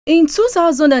In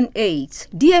 2008,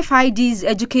 DFID's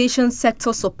Education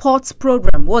Sector Support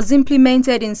Program was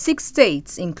implemented in 6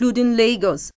 states, including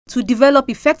Lagos, to develop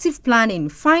effective planning,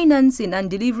 financing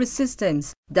and delivery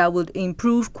systems that would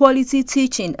improve quality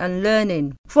teaching and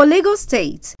learning. For Lagos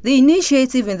State, the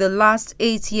initiative in the last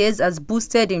 8 years has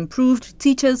boosted improved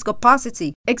teachers'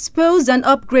 capacity, exposed and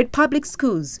upgraded public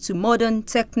schools to modern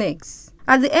techniques.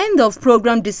 At the end of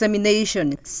program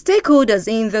dissemination, stakeholders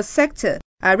in the sector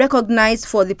are recognized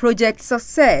for the project's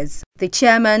success. The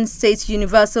chairman, State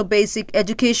Universal Basic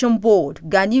Education Board,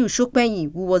 Ganiu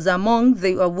Shokpenyi, who was among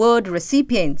the award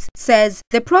recipients, says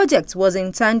the project was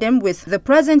in tandem with the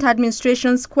present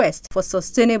administration's quest for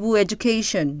sustainable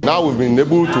education. Now we've been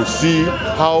able to see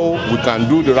how we can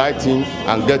do the right thing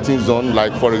and get things done,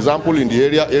 like for example in the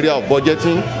area of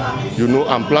budgeting,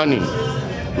 and planning.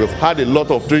 We've had a lot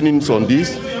of trainings on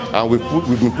this, and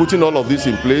we've been putting all of this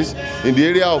in place. In the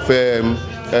area of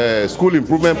school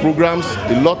improvement programs,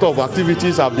 a lot of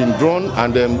activities have been drawn,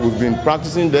 and we've been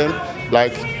practicing them,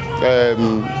 like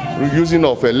using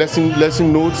of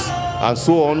lesson notes and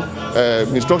so on,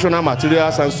 instructional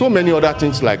materials and so many other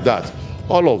things like that.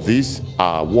 All of these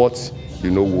are what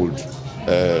would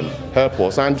help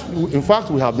us, and in fact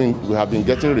we have been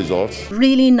getting results.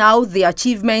 Really now the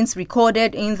achievements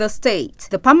recorded in the state.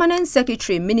 The Permanent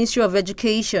Secretary, Ministry of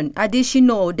Education,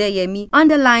 Adeshino Odeyemi,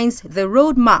 underlines the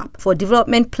roadmap for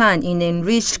development plan in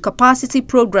enriched capacity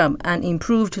program and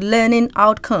improved learning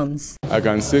outcomes. I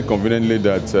can say conveniently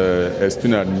that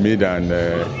Esspin had made an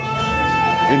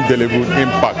indelible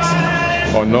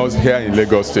impact on us here in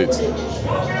Lagos State.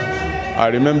 I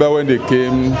remember when they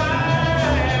came,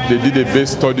 they did a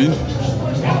base study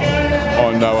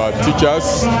on our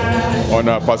teachers, on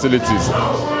our facilities.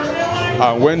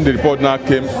 And when the report now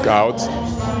came out,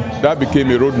 that became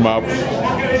a roadmap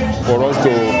for us to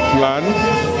plan,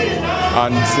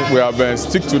 and we have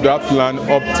stick to that plan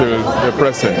up till the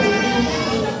present.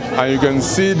 And you can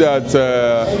see that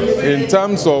in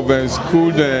terms of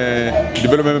school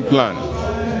development plan,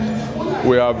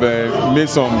 we have made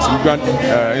some significant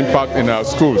impact in our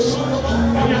schools.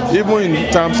 Even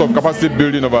in terms of capacity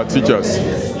building of our teachers,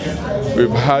 we've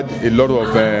had a lot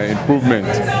of improvement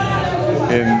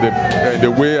in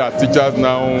the way our teachers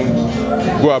now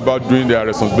go about doing their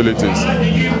responsibilities.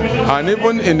 And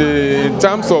even in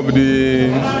terms of the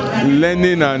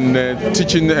learning and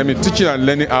teaching and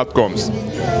learning outcomes,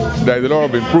 there is a lot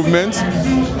of improvement.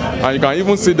 And you can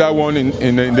even see that one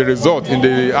in the result, in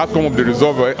the outcome of the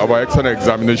result of our external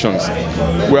examinations.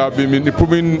 We have been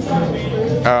improving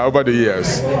over the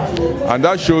years, and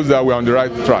that shows that we're on the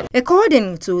right track.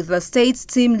 According to the state's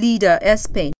team leader,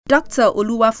 Esspin, Dr.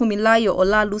 Oluwafunmilayo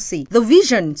Olalusi, the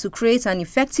vision to create an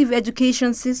effective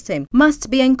education system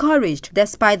must be encouraged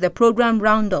despite the program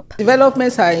roundup.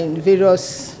 Developments are in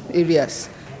various areas.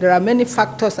 There are many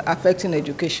factors affecting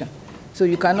education. So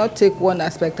you cannot take one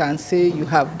aspect and say you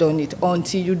have done it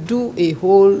until you do a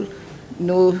whole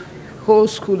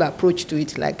school approach to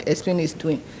it, like Esspin is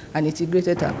doing, an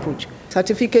integrated approach.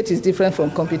 Certificate is different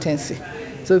from competency.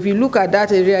 So if you look at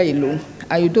that area alone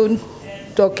and you don't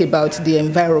talk about the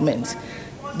environment,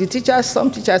 some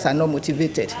teachers are not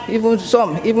motivated.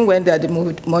 Even when they are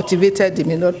motivated, they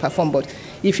may not perform. But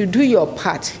if you do your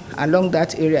part along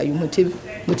that area, you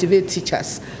motivate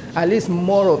teachers, at least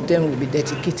more of them will be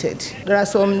dedicated. There are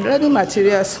some learning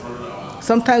materials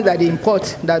sometimes that they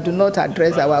import that do not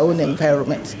address our own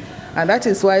environment. And that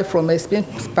is why, from a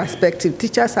Esspin's perspective,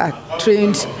 teachers are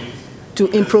trained to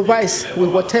improvise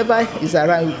with whatever is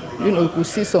around. You could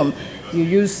see you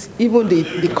use even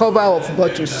the cover of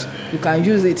bottles. You can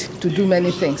use it to do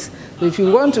many things. So if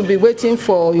you want to be waiting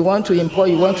for, you want to import,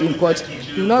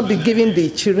 you'll not be giving the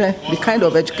children the kind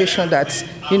of education that,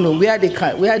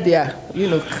 where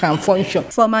they can function.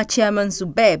 Former Chairman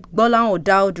Zubeb, Bolan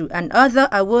Odaudu, and other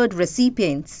award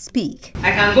recipients speak.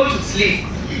 I can go to sleep,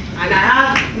 and I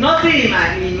have nothing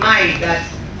in mind that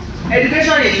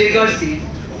education in Lagos State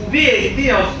will be a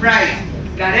thing of pride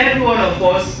that every one of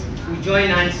us will join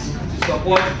hands to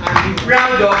support and be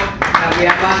proud of that we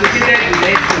have associated with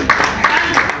Esspin.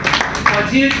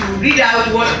 Continue to read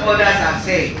out what others have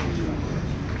said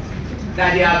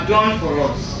that they have done for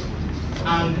us,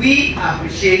 and we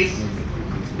appreciate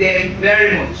them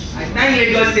very much. I thank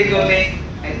Lagos State government,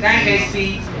 I thank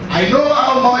Esspin. I know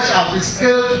how much I've been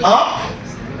scaled up,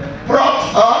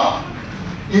 brought up,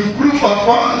 improved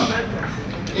upon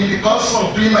in the course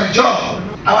of doing my job.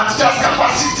 Our teachers'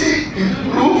 capacity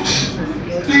improved.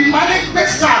 The management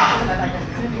staff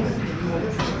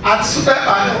at super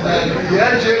and the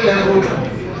LJ level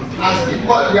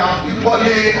we have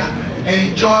equally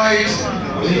enjoyed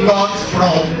a lot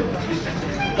from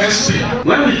Esspin.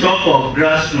 When we talk of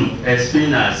grassroots,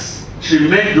 Esspin has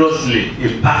tremendously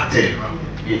impacted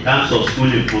in terms of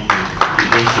school improvement in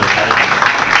those societies.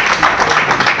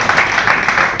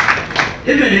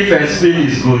 Even if Esspin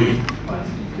is going,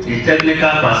 the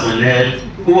technical personnel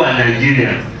who are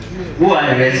Nigerians, who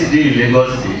are residing in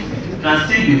Lagos State, can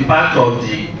still be part of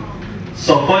the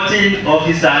supporting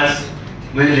officers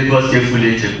when Lagos State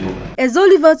fully take over. As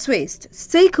Oliver Twist,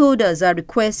 stakeholders are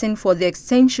requesting for the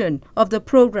extension of the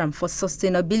program for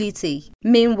sustainability.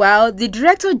 Meanwhile, the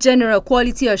Director General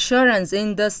Quality Assurance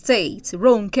in the state,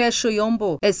 Ronke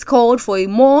Shoyombo, has called for a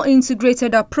more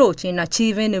integrated approach in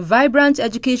achieving a vibrant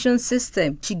education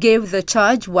system. She gave the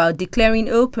charge while declaring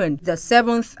open the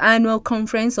 7th annual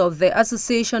conference of the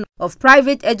Association of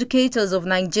Private Educators of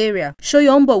Nigeria.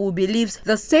 Shoyombo, who believes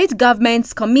the state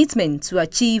government's commitment to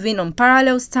achieving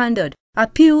unparalleled standard,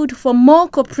 appealed for more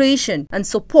cooperation and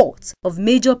support of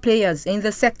major players in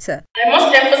the sector. I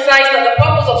must emphasize that the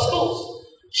purpose of schools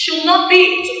should not be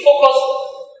to focus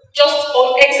just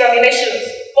on examinations,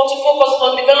 but to focus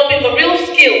on developing the real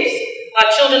skills our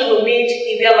children will need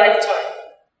in their lifetime.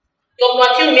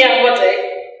 Dr. Akilmi Ambode,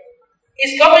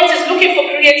 his government is looking for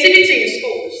creativity in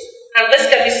schools, and this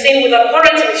can be seen with our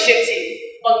current initiative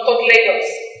on Code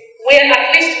Lagos, where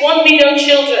at least 1 million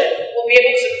children will be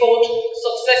able to code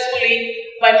successfully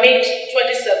by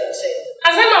mid-2017.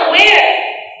 As I'm aware,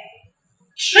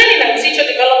 training and teacher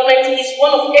development is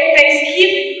one of Esspin's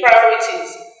key priorities,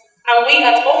 and we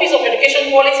at Office of Education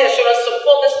Quality Assurance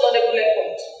support this laudable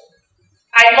effort.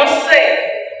 I must say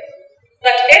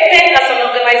that Esspin as an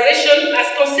organization has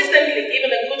consistently given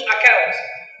a good account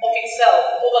of itself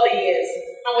over the years,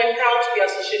 and we're proud to be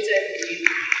associated with you.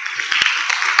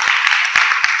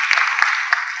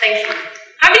 Thank you.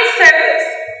 Having said this,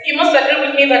 you must agree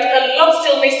with me that a lot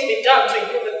still needs to be done to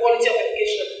improve the quality of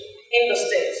education in the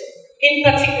state, in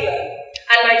particular,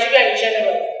 and Nigeria in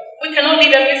general. We cannot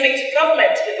leave everything to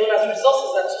government alone as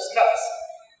resources are too scarce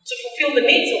to fulfill the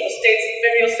needs of the state's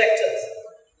various sectors.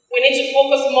 We need to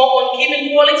focus more on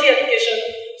giving quality education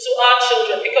to our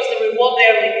children because the reward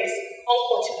therein is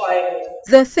unquantifiable.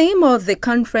 The theme of the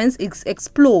conference is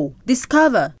Explore,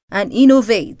 Discover and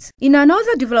Innovate. In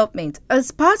another development,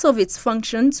 as part of its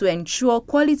function to ensure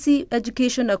quality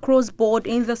education across board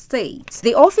in the state,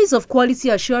 the Office of Quality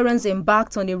Assurance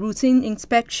embarked on a routine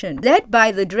inspection. Led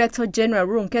by the Director General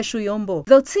Ronke Shoyombo,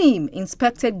 the team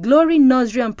inspected Glory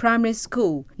Nursery and Primary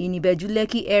School in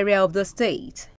Ibejuleki area of the state.